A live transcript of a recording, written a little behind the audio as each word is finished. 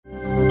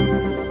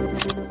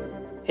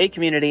Hey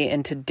community,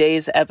 in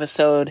today's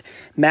episode,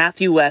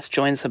 Matthew West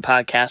joins the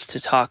podcast to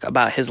talk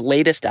about his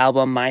latest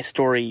album, My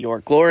Story,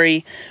 Your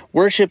Glory,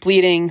 worship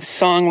leading,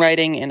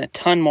 songwriting, and a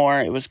ton more.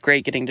 It was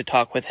great getting to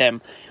talk with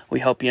him. We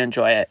hope you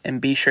enjoy it,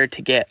 and be sure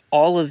to get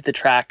all of the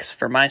tracks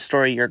for My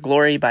Story, Your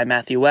Glory by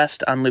Matthew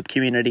West on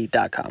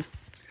loopcommunity.com.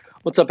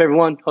 What's up,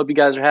 everyone? Hope you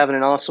guys are having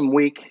an awesome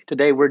week.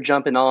 Today, we're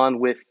jumping on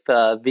with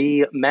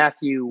the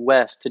Matthew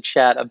West to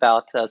chat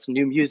about some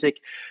new music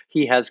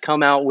he has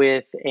come out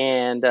with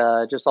and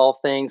just all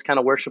things kind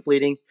of worship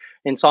leading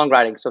and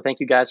songwriting. So thank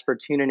you guys for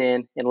tuning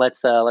in, and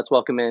let's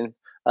welcome in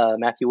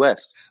Matthew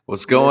West.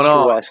 What's going Mr.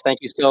 on? West, thank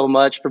you so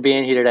much for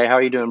being here today. How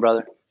are you doing,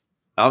 brother?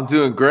 I'm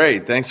doing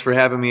great. Thanks for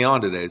having me on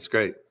today. It's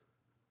great.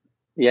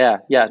 Yeah,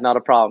 not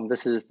a problem.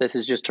 This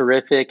is just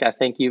terrific. I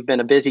think you've been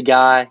a busy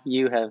guy.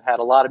 You have had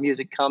a lot of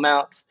music come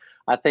out,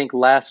 I think,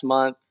 last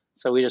month.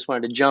 So we just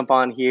wanted to jump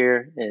on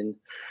here and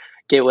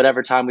get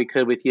whatever time we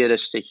could with you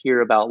just to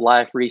hear about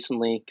life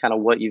recently, kind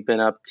of what you've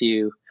been up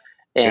to,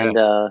 and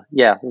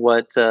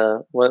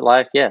what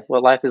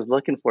life is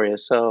looking for you.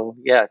 So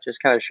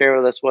just kind of share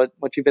with us what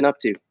you've been up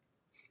to.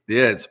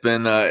 Yeah, it's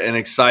been an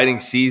exciting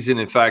season.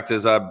 In fact,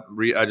 as I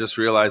just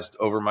realized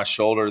over my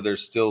shoulder,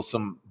 there's still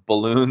some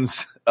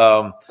balloons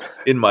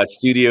in my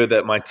studio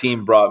that my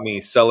team brought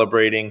me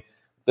celebrating.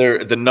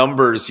 The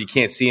numbers, you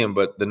can't see them,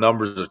 but the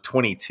numbers are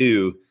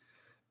 22.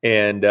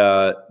 And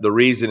the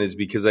reason is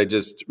because I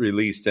just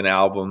released an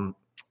album,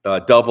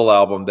 a double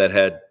album that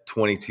had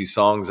 22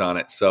 songs on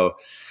it. So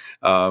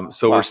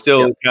we're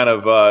still kind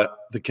of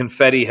the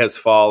confetti has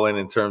fallen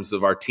in terms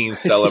of our team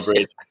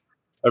celebrate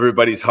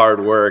everybody's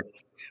hard work.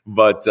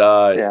 But,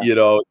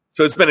 so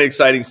it's been an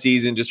exciting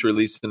season, just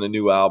releasing a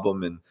new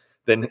album and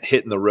then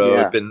hitting the road.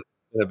 Yeah. Been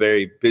a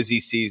very busy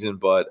season,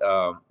 but,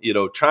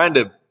 trying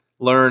to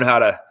learn how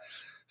to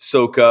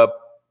soak up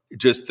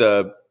just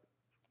to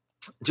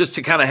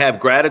kind of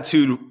have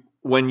gratitude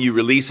when you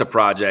release a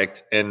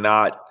project and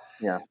not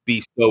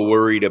be so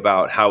worried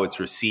about how it's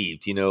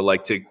received,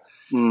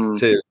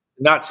 to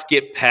not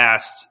skip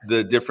past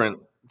the different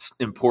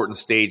important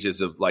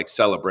stages of like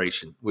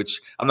celebration, which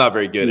I'm not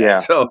very good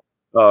at. So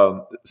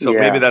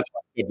maybe that's why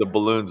I keep the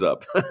balloons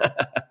up.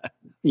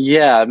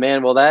 Yeah,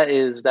 man. Well, that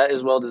is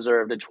well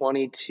deserved. A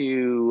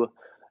 22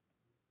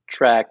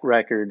 track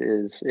record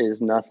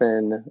is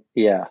nothing.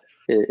 Yeah,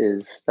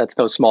 that's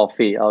no small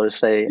feat. I'll just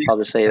say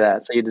that.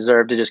 So you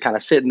deserve to just kind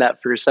of sit in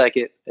that for a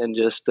second and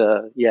just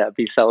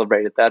be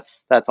celebrated.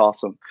 That's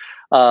awesome.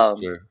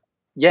 Sure.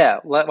 Yeah.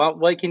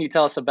 What can you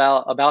tell us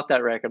about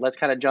that record? Let's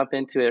kind of jump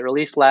into it.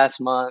 Released last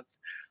month.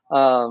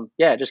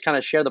 Just kind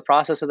of share the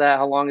process of that.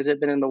 How long has it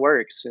been in the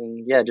works?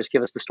 And just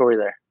give us the story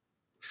there.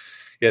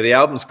 Yeah, the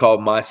album's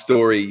called My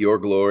Story, Your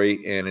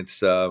Glory, and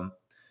it's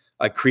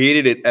I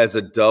created it as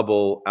a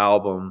double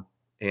album,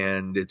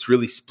 and it's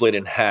really split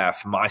in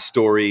half. My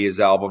Story is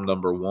album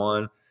number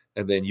 1,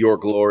 and then Your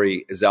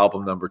Glory is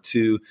album number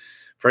 2.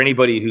 For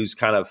anybody who's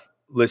kind of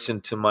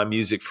listened to my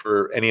music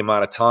for any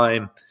amount of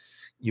time,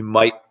 you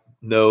might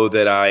know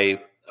that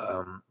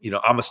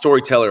I'm a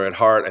storyteller at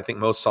heart. I think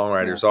most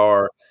songwriters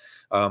are.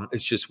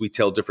 It's just we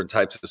tell different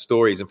types of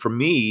stories. And for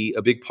me,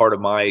 a big part of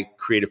my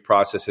creative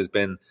process has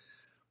been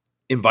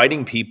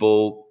inviting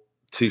people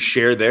to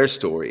share their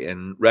story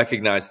and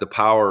recognize the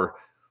power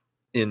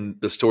in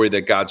the story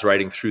that God's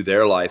writing through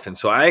their life. And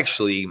so I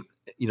actually,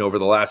 over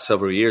the last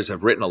several years,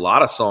 have written a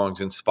lot of songs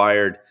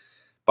inspired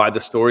by the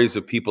stories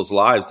of people's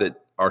lives that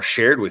are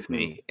shared with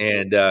me.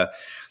 And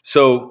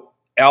so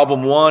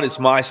album 1 is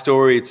my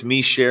story. It's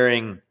me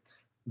sharing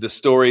the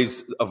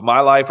stories of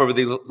my life over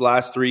the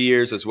last 3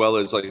 years, as well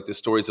as like the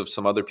stories of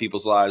some other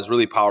people's lives,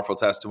 really powerful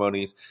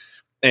testimonies.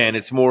 And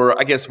it's more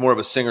of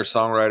a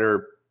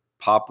singer-songwriter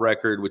pop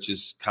record, which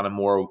is kind of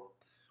more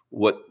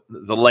what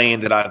the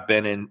lane that I've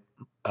been in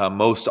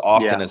most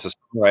often as a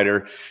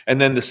songwriter. And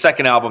then the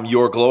second album,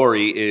 Your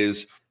Glory,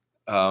 is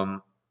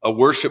a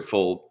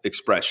worshipful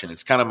expression.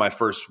 It's kind of my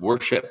first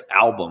worship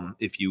album,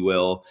 if you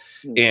will.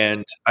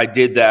 And I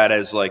did that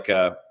as like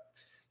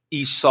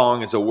each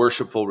song is a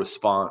worshipful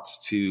response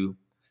to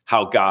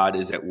how God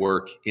is at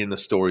work in the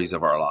stories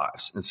of our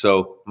lives. And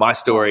so My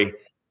Story,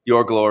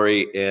 Your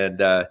Glory, and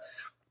a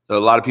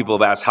lot of people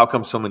have asked, how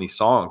come so many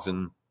songs?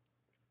 And,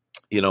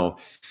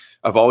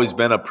 I've always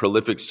been a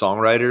prolific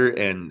songwriter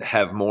and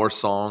have more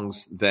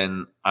songs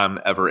than I'm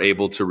ever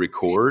able to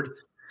record.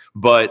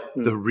 But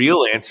the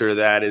real answer to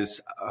that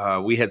is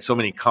we had so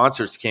many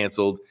concerts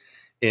canceled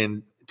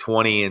in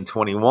 20 and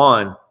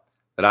 21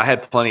 that I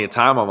had plenty of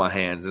time on my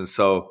hands. And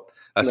so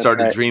I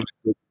started dreaming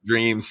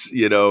dreams,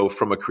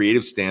 from a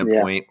creative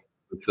standpoint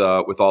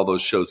with all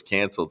those shows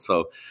canceled.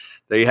 So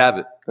there you have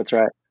it. That's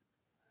right.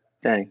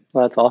 Dang.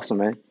 Well, that's awesome,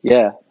 man.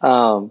 Yeah.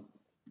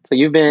 So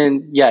you've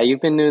been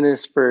doing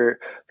this for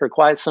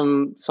quite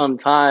some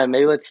time.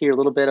 Maybe let's hear a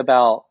little bit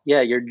about,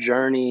 your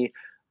journey.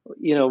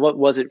 What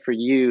was it for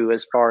you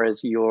as far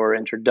as your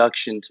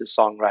introduction to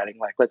songwriting?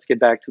 Like, let's get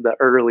back to the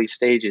early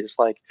stages.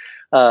 Like,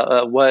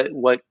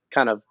 what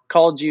kind of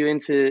called you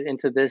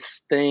into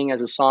this thing as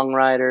a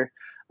songwriter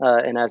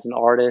and as an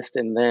artist?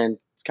 And then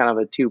it's kind of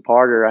a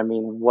two-parter. I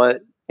mean,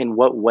 what in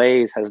what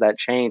ways has that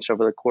changed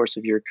over the course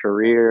of your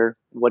career?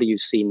 What do you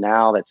see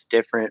now that's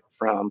different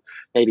from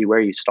maybe where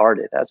you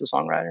started as a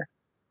songwriter?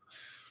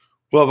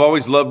 Well, I've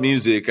always loved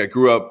music. I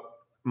grew up,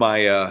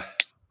 my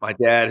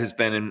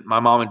my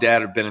mom and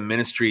dad have been in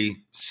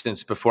ministry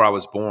since before I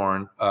was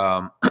born.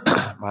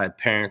 My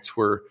parents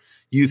were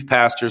youth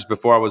pastors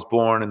before I was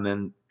born, and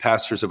then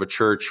pastors of a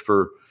church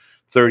for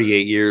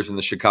 38 years in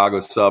the Chicago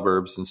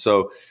suburbs. And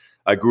so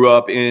I grew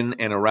up in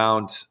and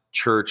around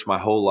church my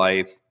whole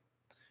life.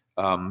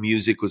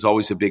 Music was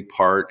always a big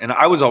part, and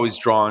I was always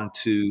drawn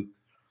to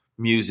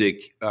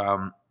music.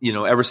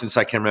 Ever since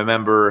I can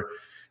remember,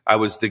 I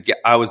was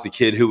the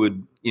kid who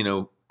would,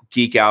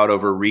 geek out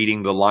over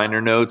reading the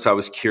liner notes. I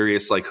was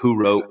curious, like who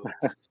wrote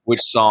which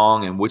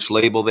song and which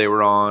label they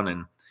were on,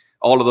 and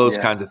all of those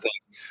kinds of things.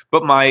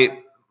 But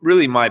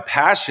my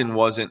passion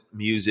wasn't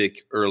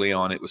music early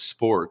on; it was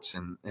sports,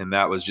 and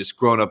that was just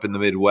growing up in the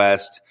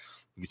Midwest.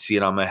 You can see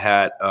it on my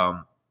hat.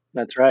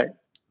 That's right.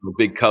 I'm a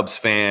big Cubs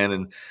fan,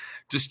 and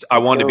just I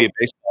wanted to be a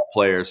baseball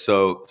player.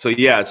 So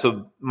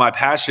my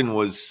passion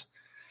was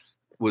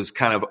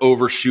kind of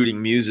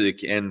overshooting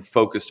music and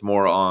focused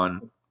more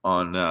on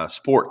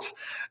sports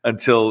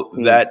until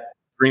that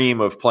dream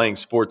of playing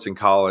sports in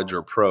college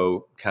or pro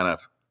kind of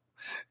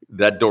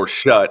that door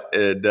shut,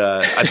 and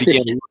I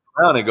began to look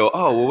around and go,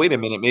 oh well, wait a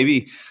minute,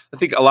 maybe I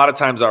think a lot of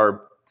times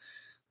our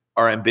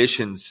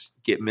ambitions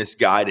get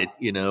misguided,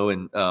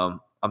 and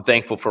I'm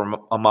thankful for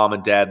a mom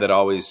and dad that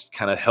always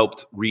kind of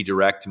helped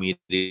redirect me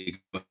to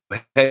go,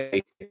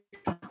 hey,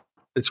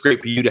 it's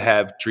great for you to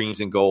have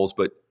dreams and goals,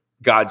 but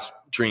God's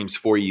dreams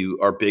for you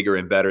are bigger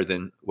and better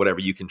than whatever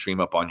you can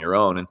dream up on your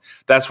own. And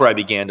that's where I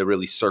began to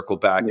really circle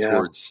back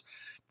towards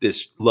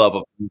this love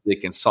of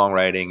music and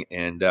songwriting.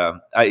 And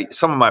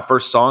some of my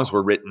first songs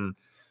were written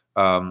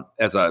I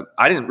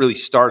didn't really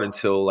start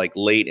until like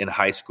late in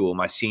high school,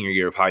 my senior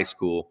year of high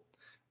school,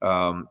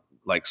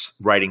 like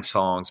writing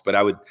songs. But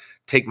I would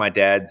take my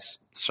dad's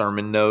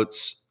sermon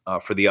notes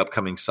for the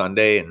upcoming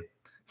Sunday and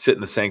sit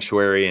in the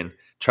sanctuary and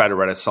try to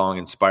write a song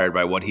inspired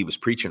by what he was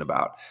preaching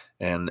about.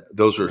 And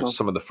those were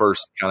some of the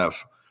first kind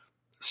of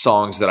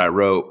songs that I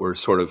wrote, were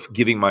sort of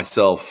giving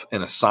myself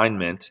an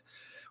assignment,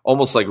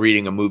 almost like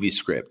reading a movie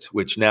script,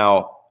 which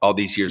now all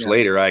these years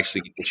later, I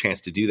actually get the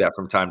chance to do that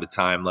from time to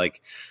time.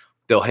 Like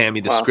they'll hand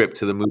me the script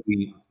to the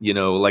movie,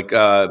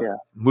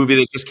 movie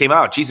that just came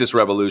out, Jesus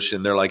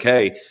Revolution. They're like,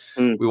 hey,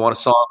 we want a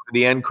song for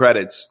the end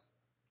credits.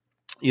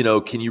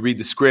 Can you read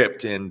the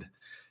script and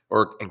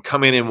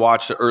come in and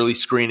watch the early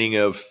screening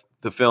of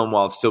the film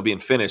while it's still being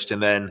finished.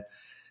 And then,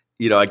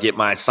 I get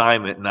my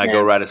assignment and I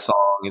go write a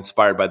song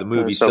inspired by the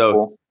movie. So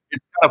cool.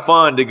 It's kind of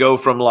fun to go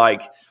from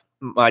like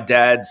my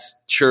dad's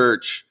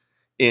church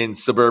in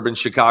suburban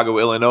Chicago,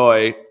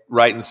 Illinois,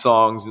 writing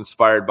songs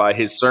inspired by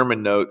his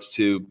sermon notes,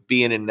 to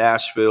being in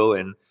Nashville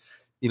and,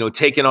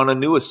 taking on a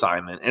new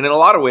assignment. And in a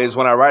lot of ways,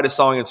 when I write a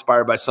song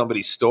inspired by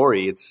somebody's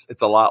story,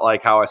 it's a lot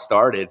like how I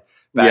started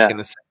back in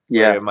the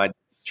sanctuary of my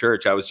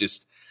church. It's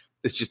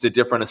just a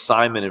different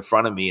assignment in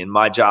front of me. And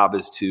my job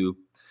is to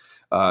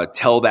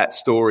tell that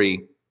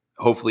story,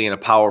 hopefully in a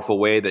powerful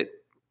way that,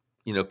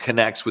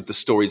 connects with the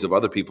stories of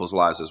other people's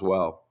lives as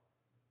well.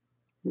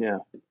 Yeah,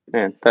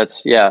 man,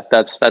 that's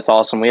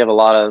awesome. We have a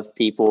lot of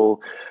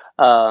people,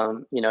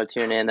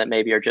 tune in that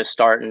maybe are just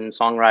starting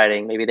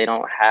songwriting. Maybe they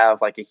don't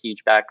have like a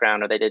huge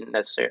background, or they didn't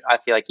necessarily. I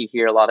feel like you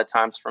hear a lot of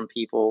times from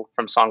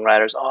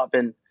songwriters, oh, I've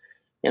been,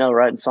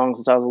 writing songs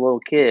since I was a little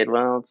kid.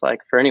 Well, it's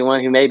like for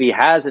anyone who maybe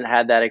hasn't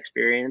had that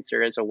experience,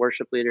 or as a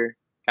worship leader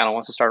kind of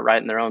wants to start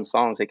writing their own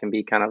songs, it can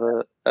be kind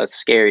of a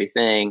scary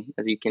thing,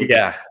 as you can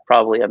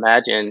probably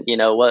imagine.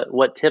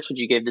 What tips would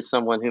you give to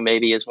someone who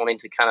maybe is wanting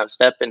to kind of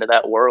step into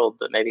that world,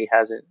 but maybe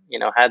hasn't,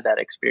 had that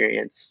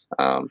experience,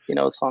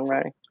 with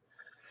songwriting?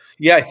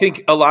 Yeah, I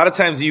think a lot of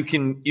times you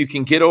can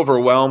get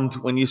overwhelmed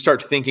when you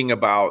start thinking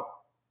about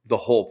the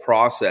whole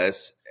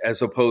process,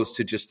 as opposed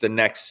to just the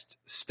next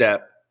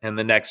step and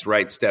the next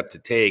right step to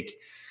take.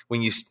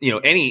 When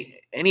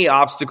any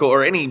obstacle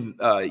or any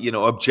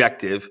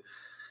objective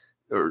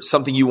or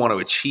something you want to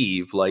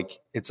achieve, like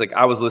it's like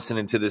I was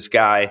listening to this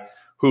guy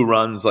who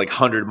runs like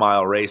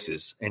 100-mile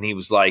races, and he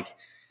was like,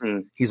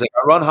 he's like,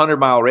 I run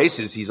 100-mile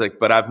races. He's like,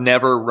 but I've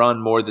never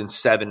run more than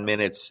 7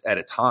 minutes at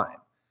a time.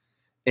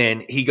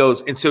 And he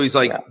goes, and so he's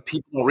like,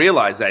 people don't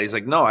realize that. He's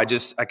like, no, I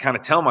kind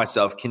of tell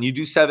myself, can you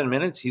do 7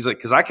 minutes? He's like,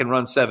 because I can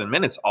run 7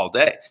 minutes all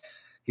day.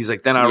 He's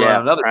like, then I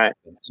run another, and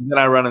then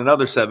I run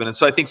another 7. And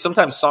so I think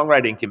sometimes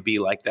songwriting can be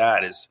like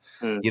that. Is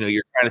you're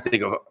trying to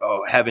think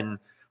of having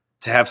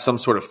to have some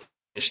sort of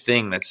finished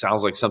thing that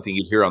sounds like something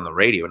you'd hear on the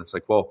radio, and it's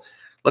like, well,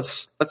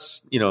 let's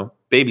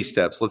baby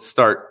steps. Let's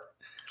start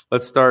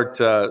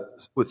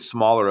with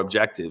smaller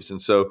objectives. And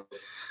so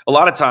a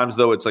lot of times,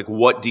 though, it's like,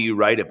 what do you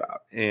write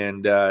about?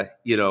 And I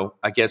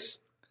guess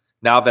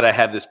now that I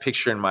have this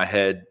picture in my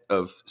head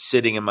of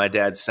sitting in my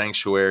dad's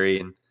sanctuary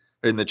and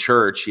in the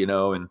church,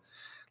 and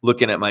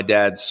looking at my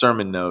dad's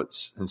sermon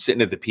notes and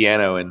sitting at the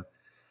piano and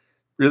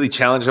really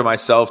challenging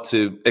myself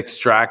to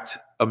extract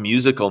a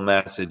musical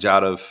message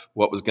out of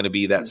what was going to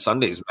be that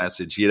Sunday's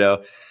message.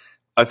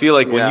 I feel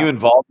like when you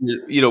involve,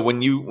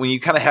 when you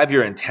kind of have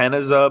your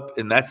antennas up,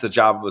 and that's the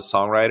job of a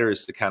songwriter,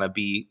 is to kind of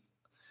be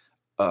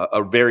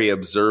a very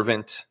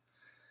observant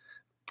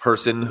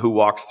person who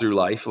walks through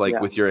life, like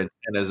with your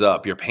antennas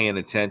up, you're paying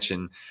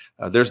attention.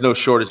 There's no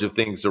shortage of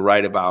things to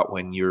write about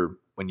when your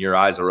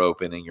eyes are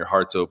open and your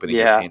heart's open. And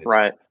you're paying attention.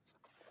 Right.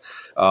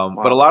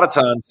 But a lot of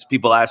times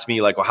people ask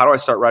me like, well, how do I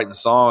start writing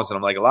songs? And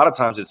I'm like, a lot of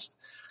times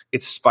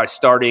it's by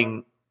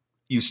starting.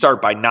 You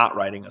start by not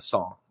writing a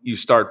song. You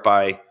start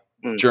by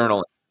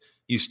journaling.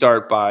 You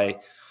start by,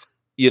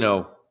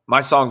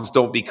 my songs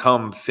don't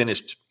become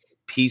finished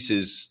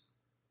pieces.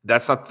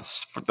 That's not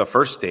the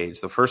first stage.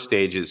 The first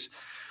stage is,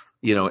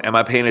 am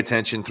I paying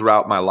attention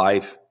throughout my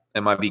life?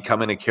 Am I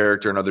becoming a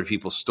character in other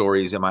people's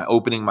stories? Am I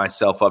opening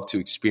myself up to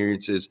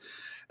experiences?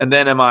 And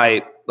then am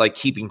I like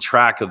keeping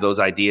track of those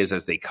ideas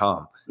as they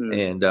come?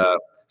 And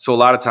so a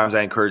lot of times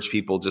I encourage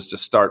people just to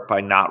start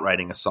by not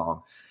writing a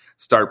song,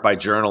 start by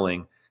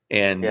journaling,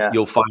 and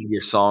you'll find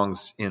your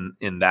songs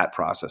in that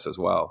process as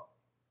well.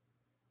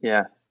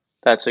 Yeah,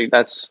 that's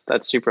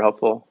super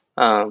helpful.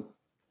 As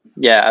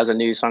a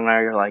new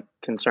songwriter, you're like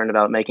concerned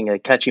about making a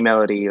catchy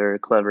melody or a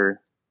clever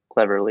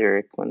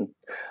lyric. When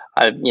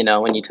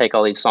you take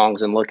all these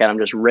songs and look at them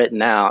just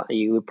written out,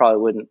 you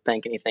probably wouldn't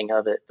think anything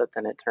of it, but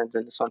then it turns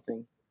into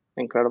something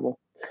incredible.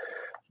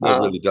 It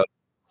really does.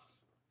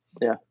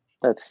 Yeah,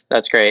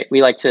 that's great.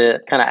 We like to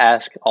kind of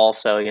ask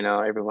also,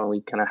 everyone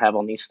we kind of have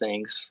on these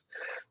things.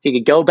 If you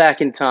could go back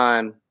in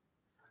time,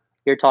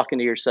 you're talking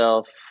to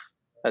yourself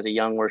as a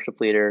young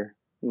worship leader,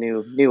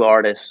 new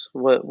artist,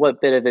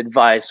 what bit of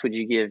advice would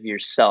you give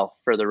yourself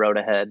for the road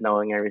ahead,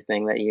 knowing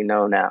everything that you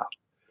know now?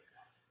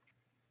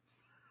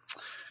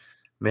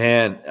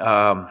 Man,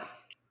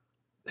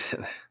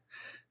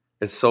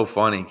 it's so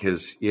funny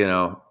because,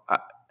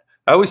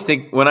 I always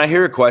think when I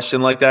hear a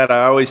question like that,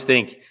 I always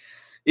think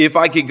if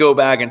I could go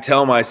back and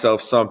tell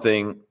myself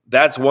something,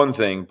 that's one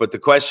thing. But the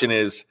question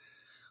is,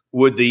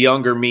 would the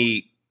younger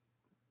me,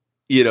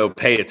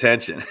 pay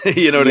attention?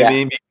 You know what I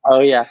mean? Oh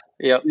yeah.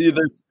 Yep.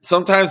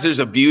 Sometimes there's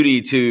a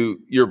beauty to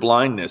your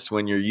blindness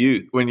when you're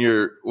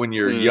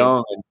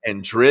young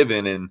and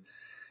driven, and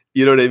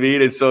you know what I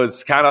mean? And so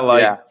it's kind of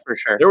like, for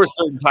sure. There were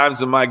certain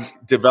times in my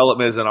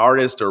development as an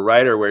artist or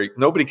writer where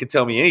nobody could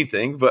tell me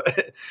anything,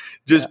 but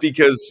just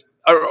because,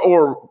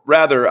 or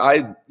rather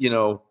I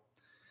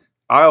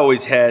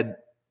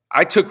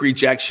took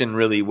rejection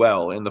really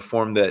well in the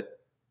form that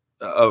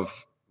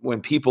of when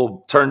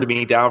people turned to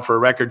me down for a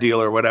record deal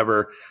or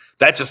whatever,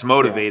 that just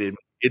motivated me.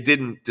 It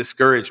didn't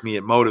discourage me.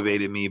 It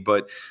motivated me.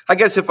 But I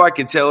guess if I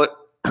could tell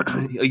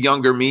a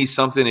younger me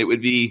something, it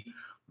would be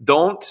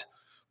don't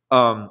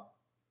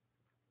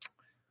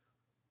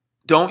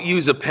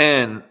use a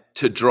pen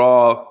to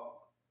draw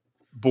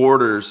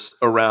borders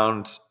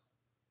around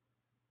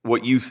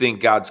what you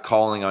think God's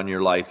calling on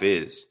your life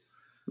is.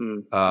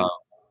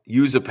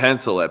 Use a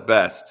pencil at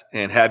best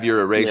and have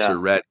your eraser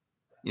ready.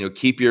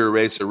 Keep your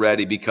eraser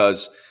ready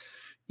because,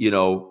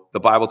 the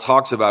Bible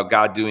talks about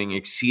God doing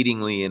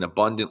exceedingly and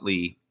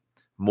abundantly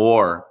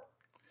more.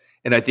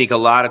 And I think a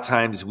lot of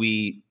times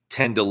we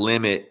tend to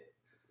limit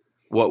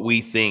what we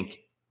think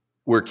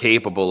we're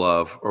capable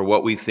of or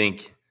what we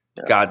think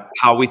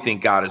how we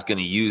think God is going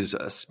to use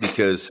us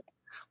because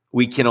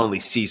we can only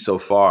see so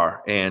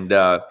far. And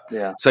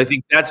so I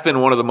think that's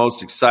been one of the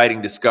most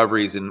exciting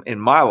discoveries in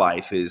my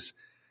life is,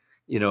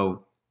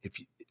 if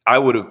I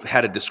would have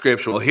had a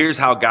description, well, here's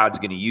how God's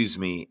going to use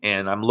me.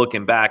 And I'm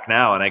looking back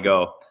now and I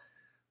go,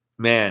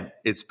 man,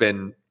 it's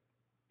been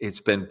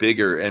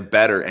bigger and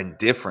better and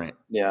different.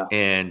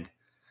 And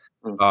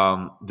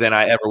than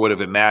I ever would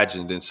have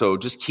imagined. And so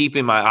just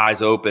keeping my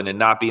eyes open and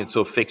not being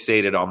so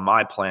fixated on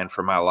my plan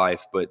for my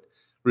life, but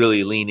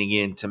really leaning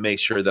in to make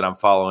sure that I'm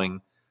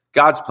following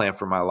God's plan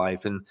for my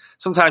life. And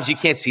sometimes you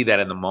can't see that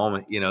in the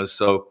moment,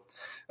 so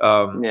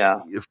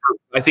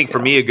I think for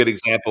me, a good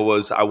example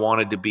was I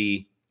wanted to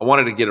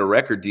get a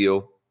record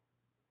deal.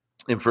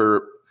 And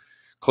for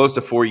close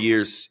to 4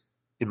 years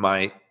in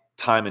my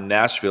time in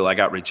Nashville, I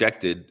got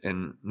rejected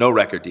and no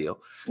record deal.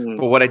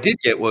 But what I did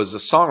get was a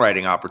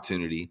songwriting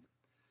opportunity,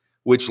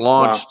 which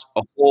launched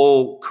a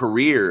whole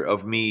career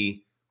of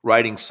me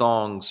writing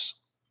songs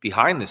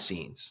behind the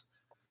scenes,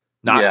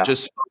 not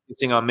just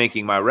focusing on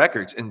making my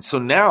records. And so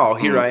now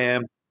here I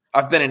am.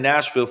 I've been in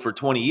Nashville for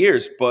 20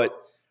 years, but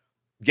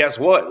guess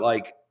what?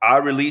 Like I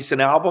released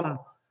an album,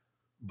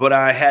 but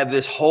I had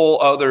this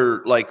whole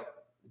other,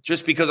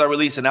 just because I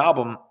release an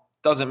album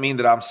doesn't mean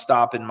that I'm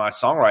stopping my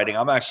songwriting.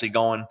 I'm actually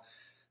going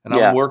and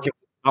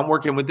I'm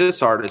working with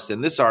this artist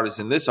and this artist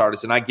and this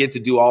artist, and I get to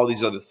do all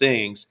these other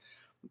things.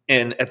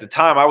 And at the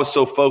time I was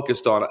so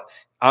focused on,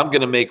 I'm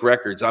going to make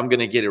records. I'm going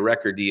to get a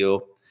record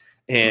deal.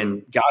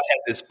 And God had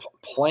this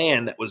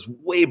plan that was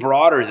way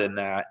broader than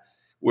that,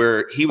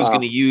 where he was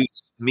going to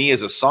use me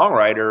as a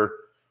songwriter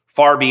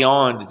far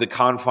beyond the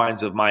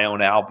confines of my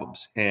own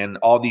albums. And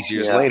all these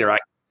years later, I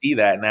can see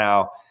that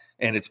now.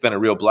 And it's been a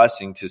real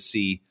blessing to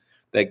see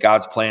that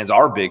God's plans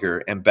are bigger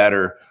and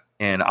better.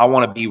 And I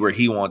want to be where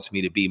he wants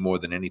me to be more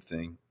than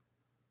anything.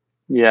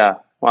 Yeah.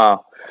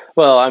 Wow.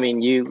 Well, I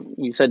mean,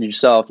 you said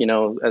yourself,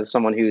 as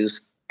someone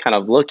who's kind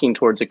of looking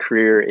towards a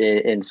career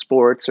in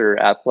sports or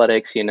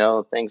athletics,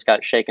 things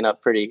got shaken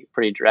up pretty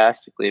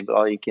drastically, but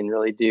all you can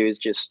really do is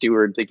just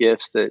steward the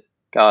gifts that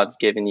God's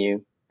given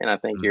you. And I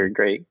think you're a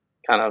great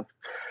kind of,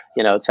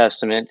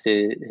 testament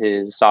to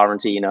his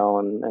sovereignty,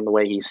 and the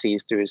way he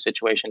sees through his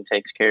situation,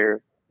 takes care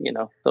of,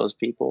 those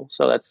people.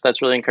 So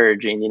that's really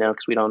encouraging,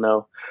 because we don't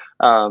know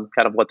kind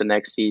of what the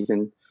next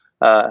season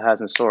has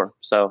in store.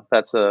 So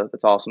that's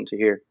awesome to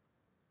hear.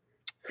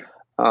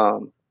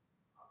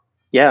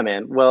 Yeah,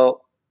 man.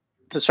 Well,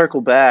 to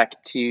circle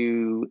back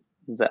to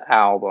the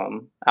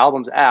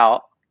album's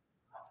out.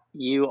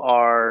 You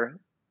are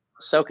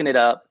soaking it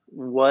up.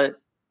 What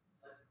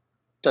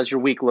does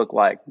your week look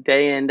like?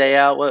 Day in, day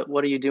out?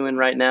 What are you doing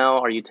right now?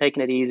 Are you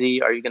taking it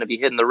easy? Are you going to be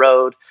hitting the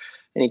road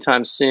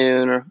anytime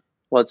soon? Or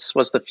what's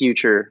the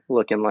future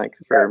looking like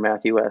for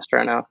Matthew West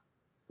right now?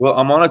 Well,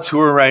 I'm on a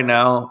tour right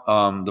now.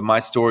 The My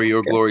Story,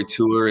 Your Glory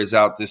tour is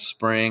out this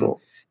spring. Cool.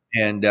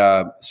 And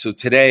so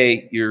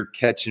today you're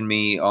catching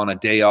me on a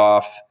day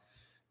off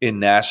in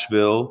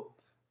Nashville.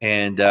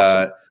 And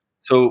Awesome.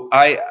 so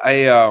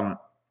I'm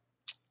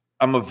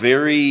a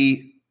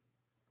very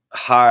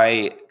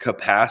high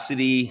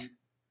capacity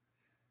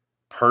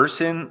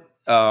person.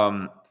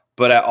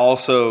 But I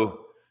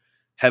also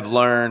have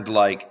learned,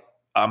 like,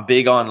 I'm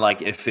big on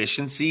like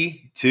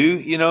efficiency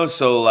too,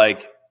 so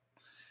like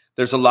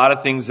there's a lot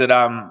of things that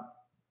I'm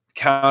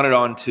counted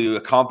on to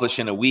accomplish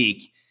in a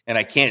week, and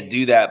I can't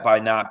do that by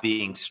not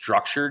being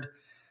structured.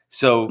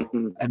 So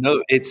Mm-hmm. I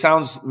know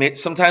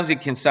sometimes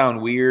it can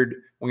sound weird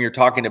when you're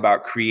talking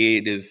about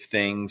creative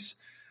things,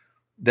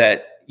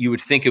 that you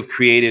would think of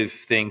creative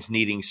things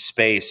needing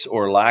space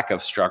or lack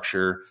of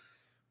structure.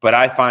 But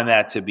I find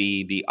that to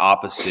be the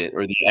opposite,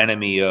 or the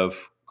enemy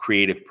of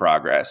creative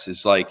progress.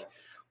 Is like,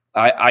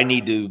 I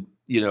need to,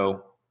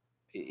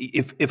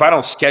 if I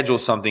don't schedule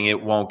something,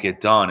 it won't get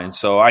done. And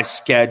so I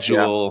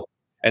schedule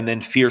and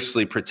then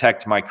fiercely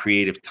protect my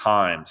creative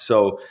time.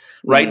 So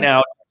right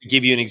now, to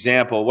give you an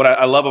example, what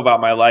I love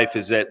about my life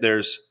is that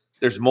there's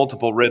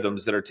multiple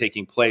rhythms that are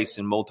taking place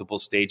in multiple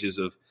stages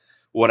of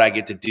what I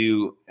get to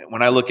do.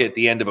 When I look at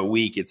the end of a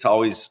week, it's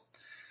always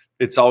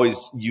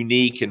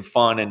unique and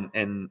fun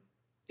and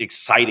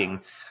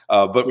exciting.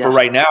 But for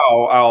right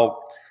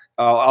now,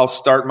 I'll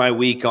start my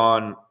week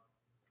on,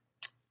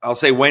 I'll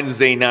say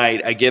Wednesday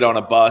night, I get on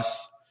a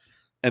bus,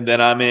 and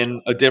then I'm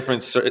in a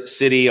different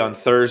city on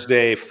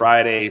Thursday,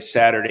 Friday,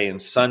 Saturday,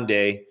 and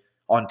Sunday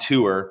on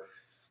tour.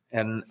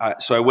 And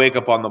so I wake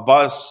up on the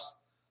bus.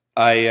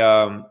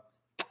 I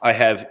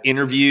have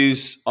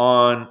interviews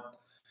on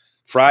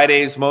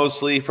Fridays,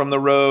 mostly from the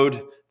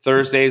road.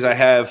 Thursdays, I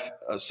have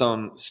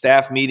some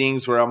staff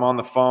meetings where I'm on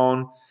the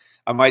phone.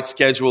 I might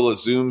schedule a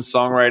Zoom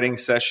songwriting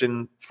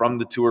session from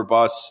the tour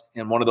bus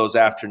in one of those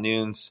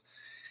afternoons.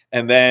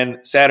 And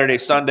then Saturday,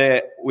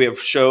 Sunday, we have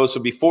shows. So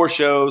before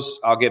shows,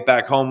 I'll get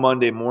back home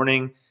Monday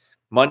morning.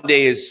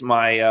 Monday is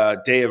my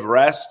day of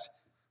rest.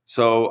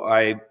 So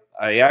I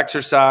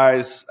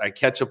exercise, I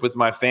catch up with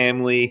my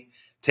family,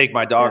 take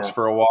my dogs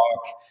for a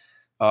walk.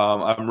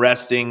 I'm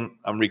resting,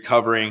 I'm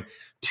recovering.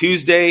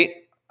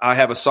 Tuesday, I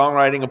have a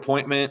songwriting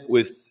appointment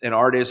with an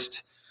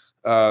artist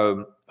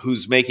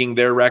who's making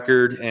their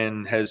record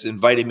and has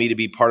invited me to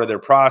be part of their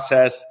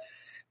process.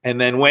 And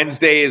then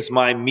Wednesday is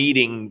my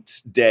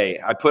meetings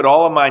day. I put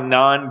all of my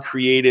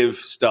non-creative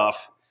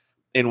stuff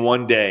in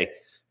one day,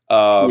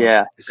 so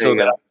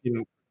that I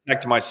can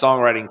connect to my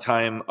songwriting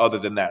time other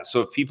than that.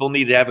 So if people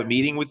need to have a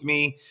meeting with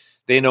me,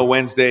 they know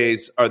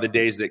Wednesdays are the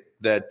days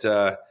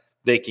that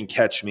they can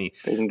catch me.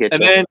 They can get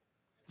and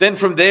then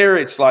from there,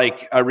 it's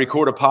like I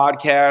record a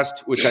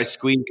podcast, which I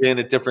squeeze in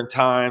at different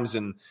times.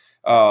 And,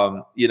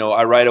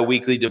 I write a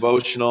weekly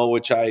devotional,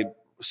 which I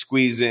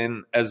squeeze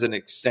in as an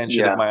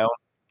extension of my own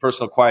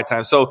personal quiet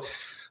time. So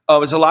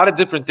there's a lot of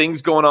different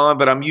things going on,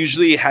 but I'm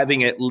usually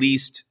having at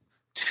least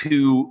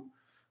two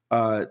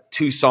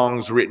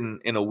songs written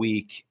in a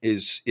week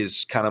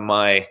is kind of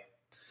my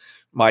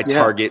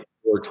target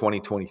for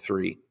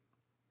 2023.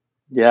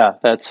 Yeah,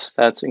 that's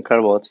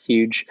incredible. It's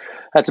huge.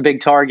 That's a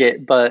big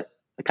target, but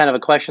kind of a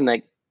question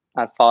that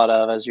I thought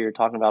of as you were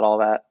talking about all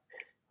that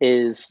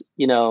is,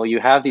 you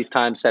have these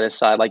times set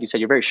aside. Like you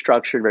said, you're very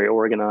structured, very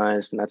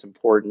organized, and that's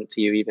important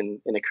to you, even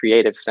in a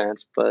creative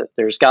sense. But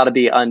there's got to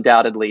be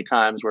undoubtedly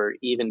times where,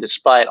 even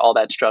despite all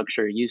that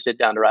structure, you sit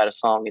down to write a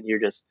song and you're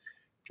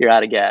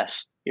out of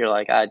gas. You're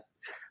like, I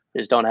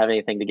just don't have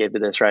anything to give to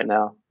this right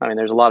now. I mean,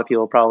 there's a lot of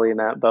people probably in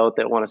that boat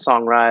that want to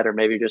songwrite, or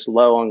maybe just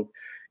low on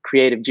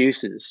creative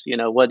juices.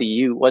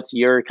 What's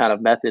your kind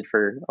of method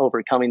for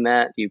overcoming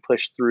that? Do you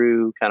push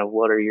through? Kind of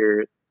what are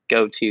your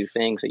go-to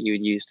things that you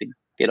would use to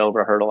get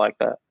over a hurdle like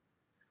that?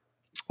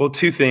 Well,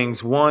 two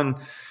things. One,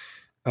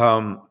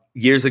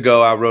 years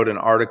ago, I wrote an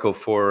article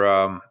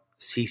for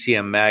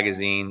CCM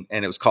magazine,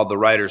 and it was called The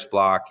Writer's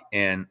Block.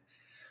 And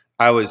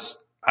I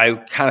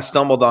kind of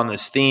stumbled on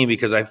this theme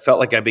because I felt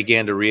like I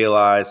began to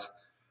realize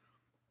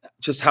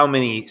just how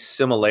many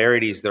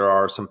similarities there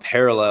are, some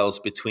parallels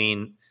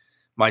between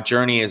my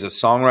journey as a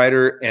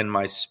songwriter and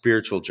my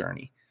spiritual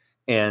journey.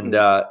 And,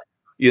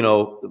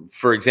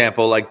 for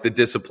example, like the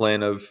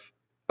discipline of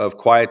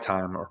quiet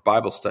time or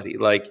Bible study,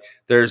 like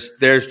there's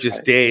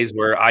just days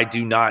where I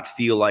do not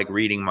feel like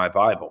reading my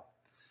Bible,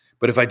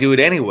 but if I do it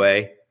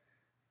anyway,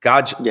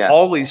 God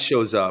always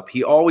shows up.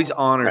 He always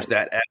honors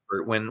that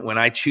effort when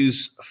I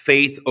choose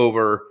faith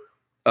over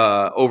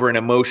an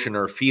emotion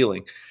or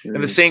feeling.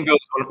 And the same goes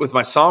with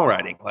my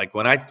songwriting. Like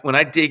when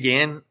I dig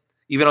in,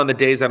 even on the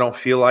days I don't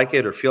feel like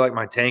it or feel like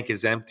my tank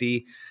is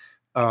empty,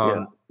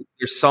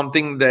 there's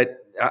something that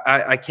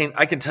I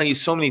can tell you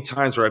so many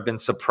times where I've been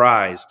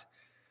surprised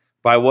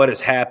by what has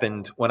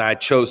happened when I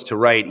chose to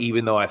write,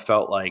 even though I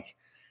felt like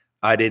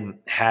I didn't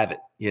have it,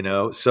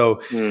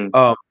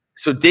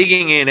 So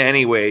digging in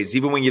anyways,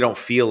 even when you don't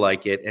feel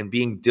like it, and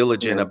being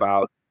diligent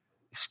about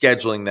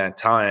scheduling that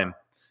time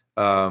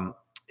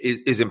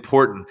is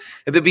important.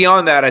 And then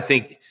beyond that, I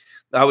think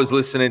I was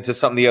listening to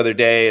something the other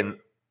day, and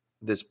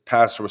this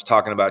pastor was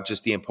talking about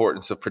just the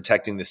importance of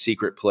protecting the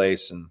secret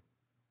place. And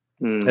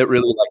it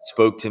really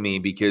spoke to me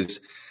because,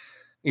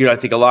 I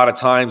think a lot of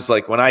times,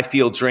 like when I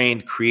feel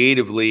drained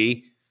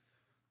creatively,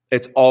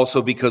 it's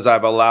also because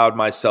I've allowed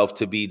myself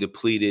to be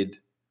depleted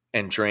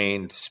and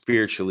drained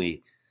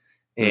spiritually.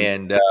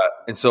 And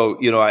so,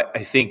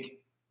 I think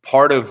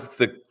part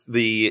of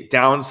the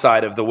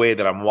downside of the way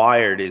that I'm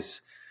wired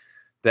is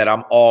that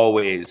I'm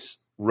always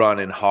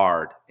running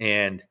hard.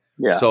 And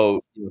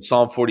so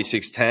Psalm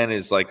 46:10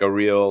 is like a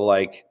real,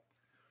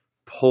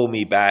 pull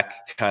me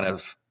back kind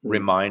of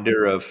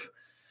reminder of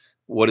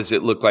what does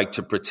it look like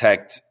to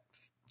protect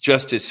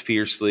just as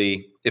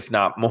fiercely, if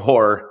not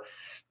more,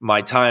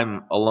 my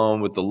time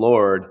alone with the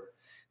Lord.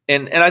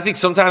 And I think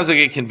sometimes I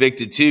get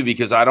convicted too,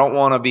 because I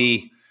want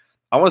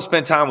to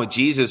spend time with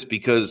Jesus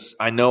because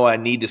I know I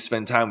need to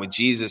spend time with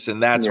Jesus.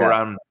 And that's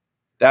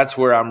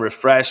where I'm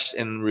refreshed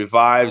and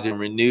revived and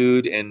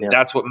renewed. And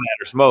that's what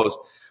matters most.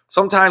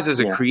 Sometimes as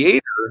a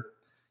creator,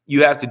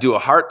 you have to do a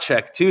heart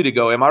check too, to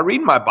go, am I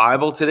reading my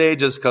Bible today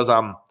just because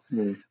I'm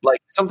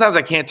sometimes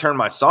I can't turn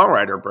my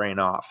songwriter brain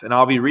off, and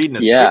I'll be reading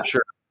a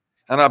scripture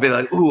and I'll be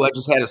like, ooh, I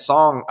just had a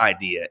song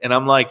idea. And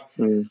I'm like,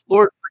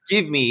 Lord,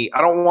 forgive me.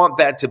 I don't want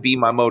that to be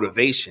my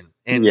motivation.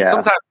 And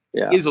sometimes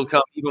it will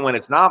come even when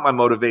it's not my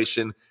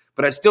motivation,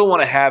 but I still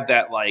want to have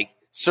that,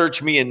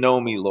 search me and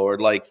know me,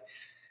 Lord.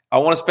 I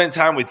want to spend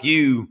time with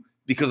you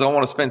because I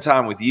want to spend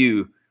time with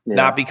you,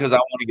 not because I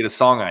want to get a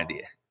song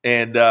idea.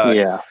 And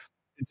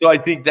so I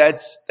think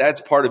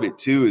that's part of it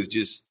too, is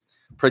just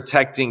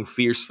protecting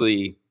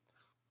fiercely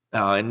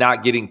and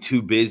not getting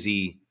too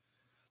busy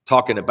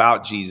talking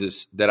about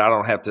Jesus that I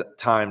don't have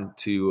time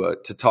to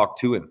talk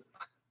to him.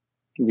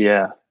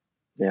 Yeah.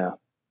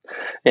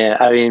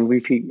 I mean,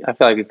 I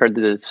feel like we've heard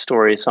the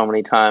story so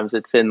many times.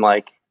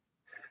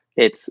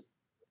 It's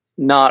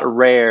not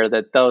rare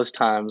that those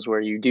times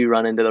where you do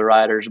run into the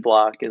writer's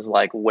block is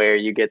where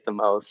you get the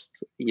most,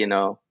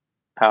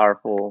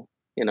 powerful,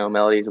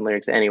 melodies and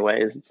lyrics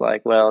anyways. It's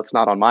well, it's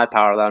not on my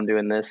power that I'm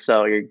doing this.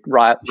 So you're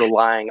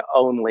relying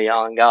only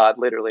on God,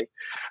 literally,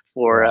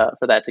 for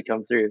that to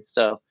come through.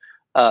 So,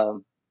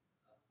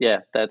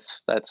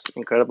 that's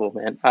incredible,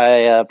 man. I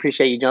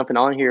appreciate you jumping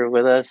on here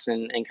with us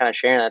and kind of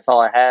sharing. That's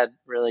all I had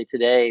really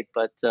today,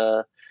 but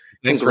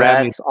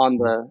congrats on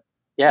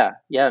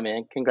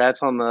man.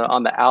 Congrats on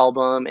the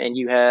album. And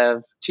you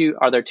have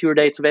are there tour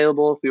dates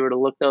available if we were to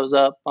look those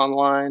up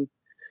online?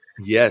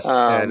 Yes.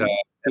 At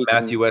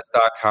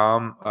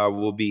MatthewWest.com.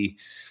 We'll be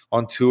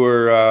on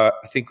tour.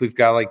 I think we've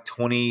got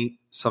 20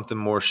 something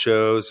more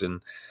shows,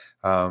 and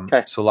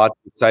so lots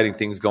of exciting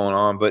things going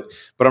on. But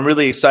I'm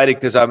really excited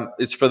because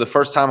it's for the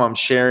first time I'm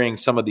sharing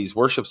some of these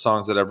worship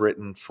songs that I've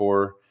written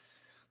for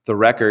the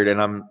record,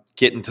 and I'm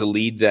getting to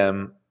lead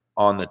them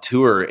on the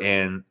tour.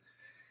 And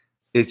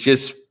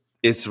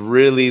it's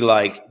really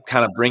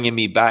kind of bringing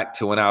me back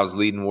to when I was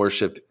leading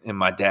worship in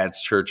my dad's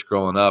church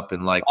growing up,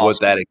 and awesome. What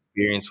that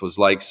experience was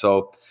like.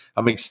 So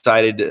I'm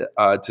excited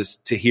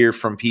to hear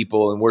from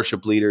people and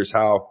worship leaders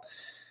how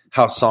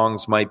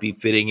songs might be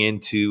fitting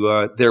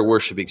into their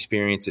worship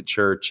experience at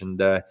church.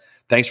 And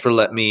thanks for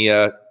letting me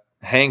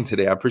hang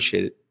today. I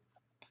appreciate it.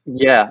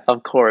 Yeah,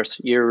 of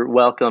course. You're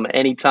welcome.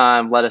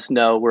 Anytime, let us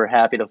know. We're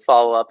happy to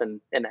follow up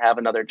and have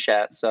another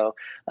chat. So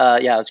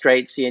it's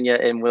great seeing you,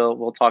 and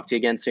we'll talk to you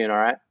again soon. All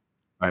right.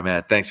 All right,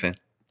 man. Thanks, man.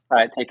 All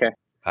right. Take care.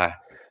 Bye.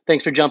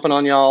 Thanks for jumping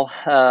on, y'all.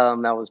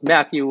 That was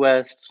Matthew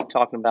West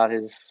talking about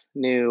his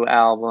new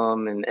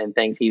album and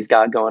things he's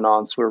got going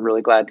on. So we're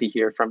really glad to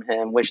hear from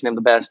him. Wishing him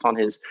the best on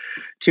his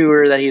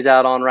tour that he's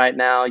out on right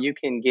now. You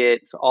can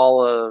get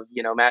all of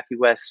Matthew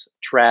West's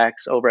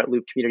tracks over at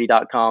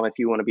loopcommunity.com if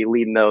you want to be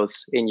leading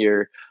those in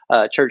your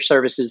church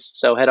services.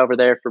 So head over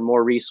there for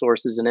more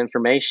resources and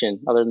information.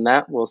 Other than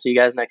that, we'll see you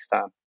guys next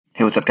time.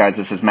 Hey, what's up, guys?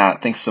 This is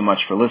Matt. Thanks so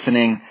much for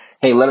listening.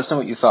 Hey, let us know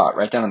what you thought.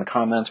 Write down in the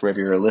comments, wherever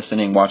you're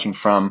listening, watching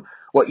from,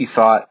 what you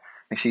thought.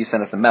 Make sure you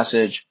send us a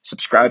message.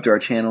 Subscribe to our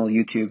channel,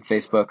 YouTube,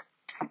 Facebook,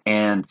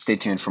 and stay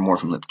tuned for more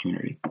from Loop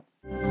Community.